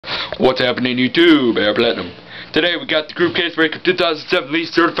What's happening YouTube? ARPlatinum. Today we got the group case break of 2007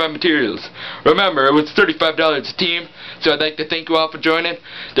 lease certified materials. Remember, it was $35 a team, so I'd like to thank you all for joining.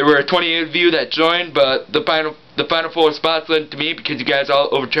 There were 28 of you that joined, but the final 4 spots led to me because you guys all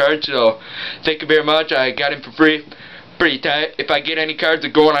overcharged, so thank you very much. I got in for free. Pretty tight. If I get any cards, they're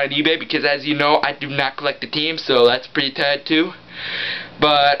going on eBay because, as you know, I do not collect the team, so that's pretty tight too.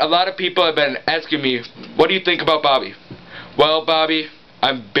 But a lot of people have been asking me, what do you think about Bobby? Well, Bobby,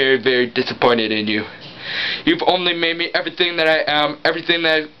 I'm very, very disappointed in you. You've only made me everything that I am, everything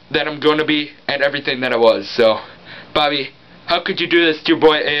that I'm going to be, and everything that I was. So, Bobby, how could you do this to your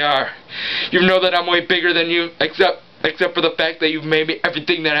boy AR? You know that I'm way bigger than you, except for the fact that you've made me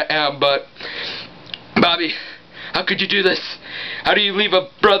everything that I am. But, Bobby, how could you do this? How do you leave a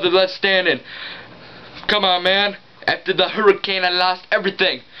brother left standing? Come on, man. After the hurricane, I lost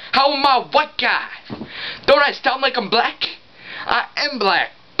everything. How am I a white guy? Don't I sound like I'm black? I am black,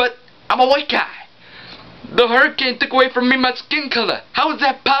 but I'm a white guy. The hurricane took away from me my skin color. How is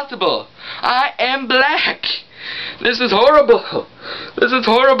that possible? I am black. This is horrible. This is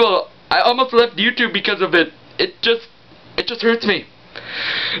horrible. I almost left YouTube because of it. It just hurts me.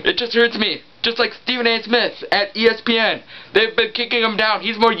 It just hurts me. Just like Stephen A. Smith at ESPN. They've been kicking him down.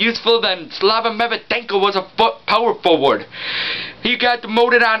 He's more useful than Slava Mevchenko was a power forward. He got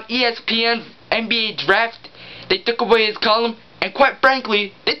demoted on ESPN's NBA draft. They took away his column. And quite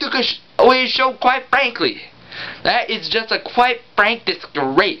frankly, they took away his show, quite frankly. That is just a quite frank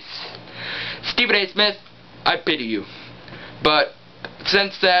disgrace. Stephen A. Smith, I pity you. But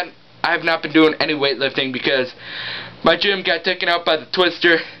since then, I have not been doing any weightlifting because my gym got taken out by the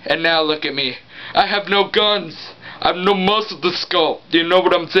Twister, and now look at me. I have no guns. I have no muscle to sculpt. Do you know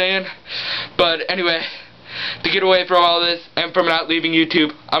what I'm saying? But anyway, to get away from all this and from not leaving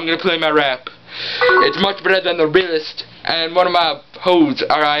YouTube, I'm going to play my rap. It's much better than the realist, and one of my hoes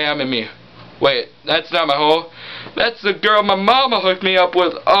are I am in me. Wait, that's not my hoe. That's the girl my mama hooked me up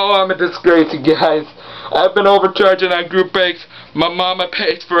with. Oh, I'm a disgrace, you guys. I've been overcharging on group breaks. My mama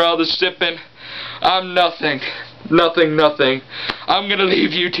pays for all the shipping. I'm nothing. Nothing. I'm gonna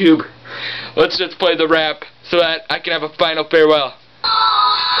leave YouTube. Let's just play the rap so that I can have a final farewell.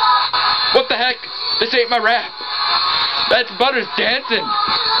 What the heck? This ain't my rap. That's Butters dancing.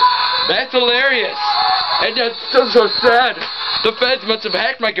 That's hilarious. And that's so sad. The feds must have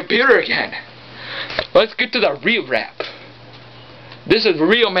hacked my computer again. Let's get to the real rap. This is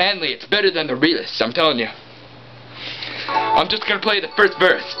real manly. It's better than the realist, I'm telling you. I'm just gonna play the first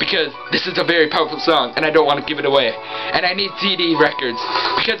verse because this is a very powerful song and I don't want to give it away. And I need CD records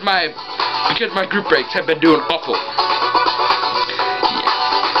because my group breaks have been doing awful.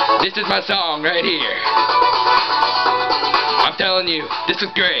 Yeah. This is my song right here. I'm telling you, this is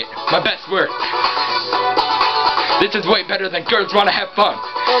great. My best work. This is way better than Girls Wanna Have Fun.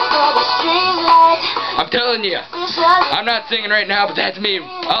 I'm telling you. I'm not singing right now, but that's me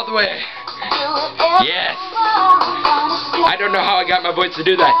all the way. Yes. I don't know how I got my voice to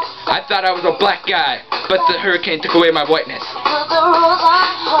do that. I thought I was a black guy, but the hurricane took away my whiteness.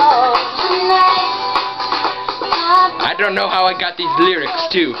 I don't know how I got these lyrics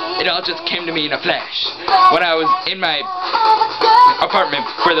too. It all just came to me in a flash when I was in my apartment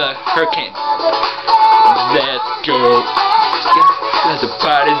for the hurricane. Let's go. The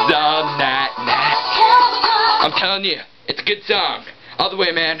party's all night. I'm telling you, it's a good song. All the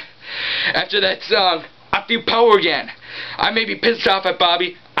way, man. After that song, I feel power again. I may be pissed off at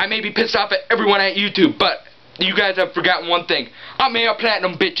Bobby. I may be pissed off at everyone at YouTube, but you guys have forgotten one thing. I'm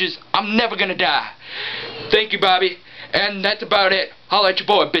ARPlatinum, bitches. I'm never gonna die. Thank you, Bobby. And that's about it. Holla at your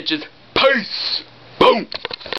boy, bitches. Peace. Boom.